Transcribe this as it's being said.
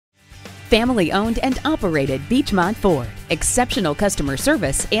Family owned and operated Beechmont Ford. Exceptional customer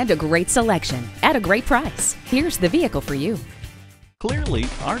service and a great selection at a great price. Here's the vehicle for you. Clearly,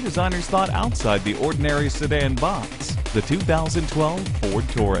 our designers thought outside the ordinary sedan box. The 2012 Ford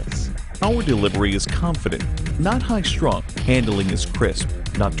Taurus. Our delivery is confident, not high-strung. Handling is crisp,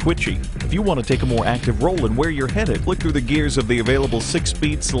 not twitchy. If you want to take a more active role in where you're headed, look through the gears of the available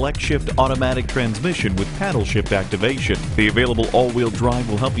 6-speed select shift automatic transmission with paddle shift activation. The available all-wheel drive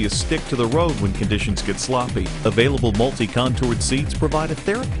will help you stick to the road when conditions get sloppy. Available multi-contoured seats provide a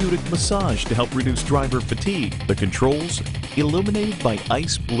therapeutic massage to help reduce driver fatigue. The controls, illuminated by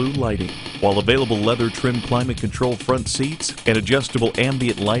ice blue lighting, while available leather trim climate control front seats and adjustable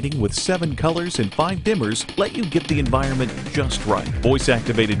ambient lighting with 7 colors and 5 dimmers let you get the environment just right.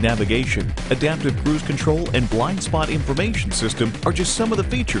 Voice-activated navigation, adaptive cruise control, and blind spot information system are just some of the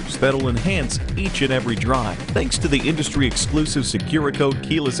features that'll enhance each and every drive. Thanks to the industry-exclusive Securicode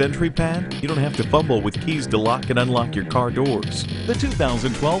keyless entry pad, you don't have to fumble with keys to lock and unlock your car doors. The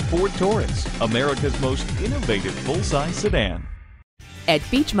 2012 Ford Taurus, America's most innovative full-size sedan. At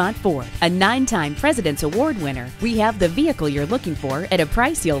Beechmont Ford, a 9-time President's Award winner, we have the vehicle you're looking for at a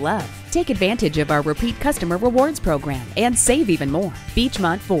price you'll love. Take advantage of our repeat customer rewards program and save even more.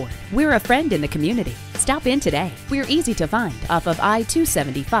 Beechmont Ford, we're a friend in the community. Stop in today. We're easy to find off of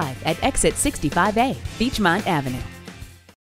I-275 at exit 65A, Beechmont Avenue.